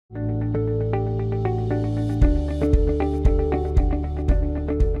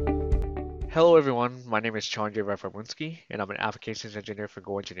Hello everyone, my name is Charn Jivaphaiboonskdi and I'm an applications engineer for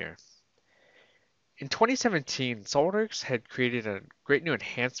GoEngineer. In 2017, SOLIDWORKS had created a great new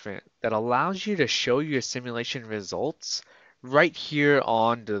enhancement that allows you to show your simulation results right here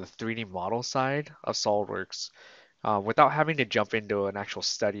on the 3D model side of SOLIDWORKS without having to jump into an actual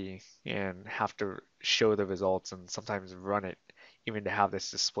study and have to show the results and sometimes run it even to have this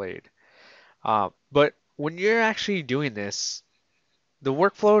displayed. But when you're actually doing this, the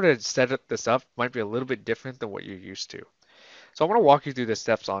workflow to set this up might be a little bit different than what you're used to. So I want to walk you through the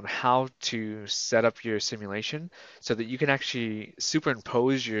steps on how to set up your simulation so that you can actually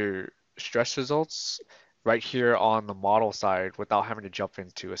superimpose your stress results right here on the model side without having to jump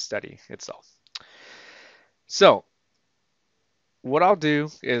into a study itself. So what I'll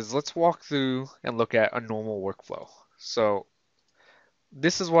do is let's walk through and look at a normal workflow. So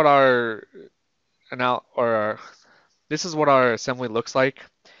this is what our this is what our assembly looks like.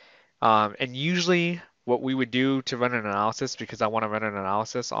 And usually what we would do to run an analysis, because I want to run an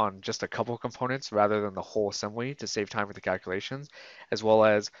analysis on just a couple components rather than the whole assembly to save time with the calculations, as well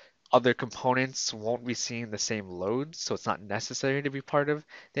as other components won't be seeing the same loads, so it's not necessary to be part of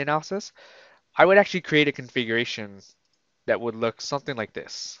the analysis. I would actually create a configuration that would look something like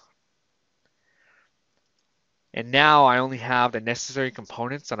this. And now I only have the necessary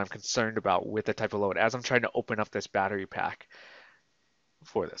components that I'm concerned about with the type of load as I'm trying to open up this battery pack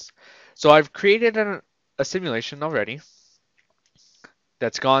for this. So I've created a simulation already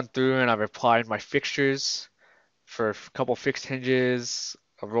that's gone through and I've applied my fixtures for a couple fixed hinges,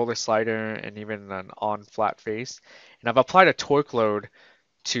 a roller slider, and even an on flat face. And I've applied a torque load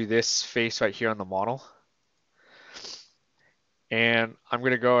to this face right here on the model. And I'm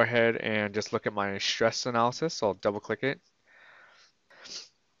going to go ahead and just look at my stress analysis. So I'll double click it.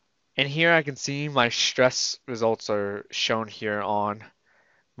 And here I can see my stress results are shown here on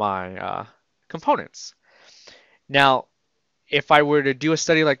my components. Now, if I were to do a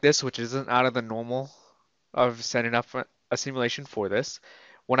study like this, which isn't out of the normal of setting up a simulation for this,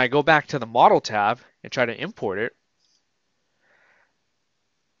 when I go back to the model tab and try to import it,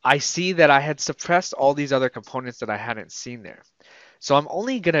 I see that I had suppressed all these other components that I hadn't seen there. So I'm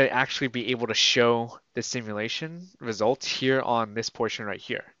only going to actually be able to show the simulation results here on this portion right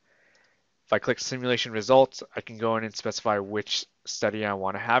here. If I click simulation results, I can go in and specify which study I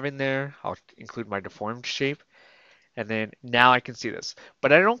want to have in there. I'll include my deformed shape. And then now I can see this.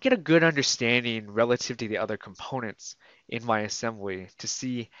 But I don't get a good understanding relative to the other components in my assembly to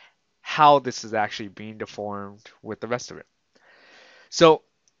see how this is actually being deformed with the rest of it. So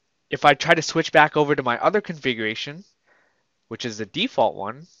if I try to switch back over to my other configuration, which is the default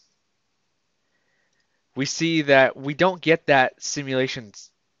one, we see that we don't get that simulation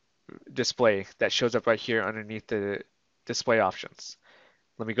display that shows up right here underneath the display options.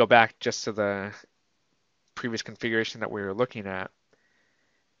 Let me go back just to the previous configuration that we were looking at.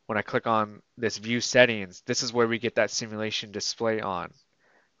 When I click on this view settings, this is where we get that simulation display on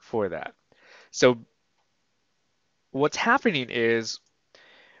for that. So what's happening is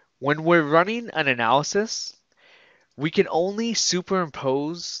when we're running an analysis, we can only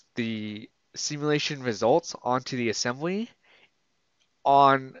superimpose the simulation results onto the assembly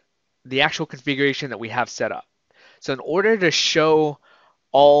on the actual configuration that we have set up. So in order to show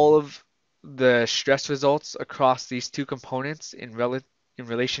all of the stress results across these two components in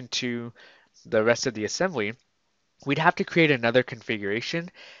relation to the rest of the assembly, we'd have to create another configuration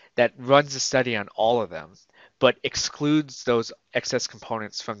that runs the study on all of them, but excludes those excess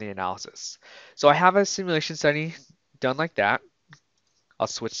components from the analysis. So I have a simulation study done like that. I'll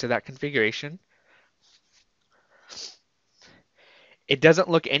switch to that configuration. It doesn't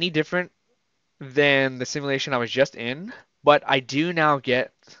look any different than the simulation I was just in, but I do now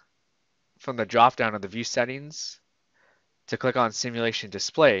get from the drop down of the view settings to click on simulation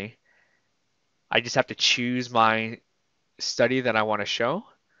display. I just have to choose my study that I want to show.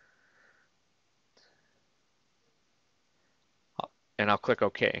 And I'll click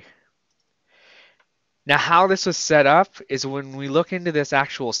OK. Now how this was set up is when we look into this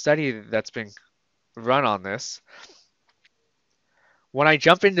actual study that's been run on this, when I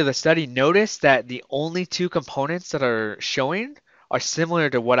jump into the study, notice that the only two components that are showing are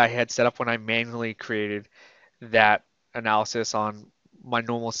similar to what I had set up when I manually created that analysis on my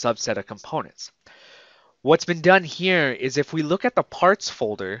normal subset of components. What's been done here is if we look at the parts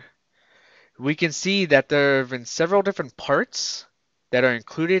folder, we can see that there have been several different parts that are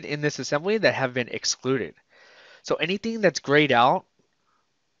included in this assembly that have been excluded. So anything that's grayed out,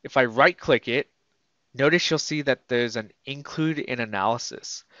 if I right click it, notice you'll see that there's an include in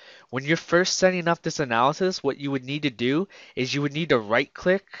analysis. When you're first setting up this analysis, what you would need to do is you would need to right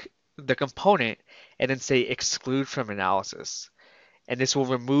click the component and then say exclude from analysis. And this will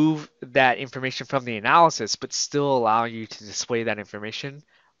remove that information from the analysis, but still allow you to display that information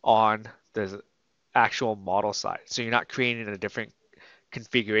on the actual model side. So you're not creating a different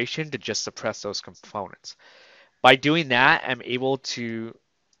configuration to just suppress those components. By doing that, I'm able to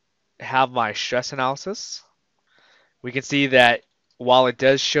have my stress analysis. We can see that while it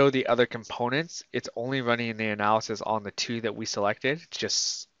does show the other components, it's only running the analysis on the two that we selected,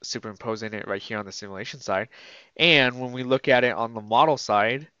 just superimposing it right here on the simulation side. And when we look at it on the model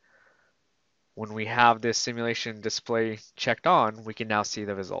side, when we have this simulation display checked on, we can now see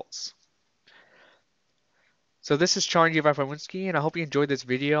the results. So this is Charn Jivaphaiboonskdi, and I hope you enjoyed this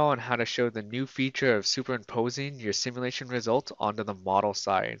video on how to show the new feature of superimposing your simulation results onto the model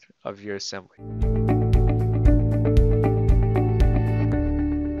side of your assembly.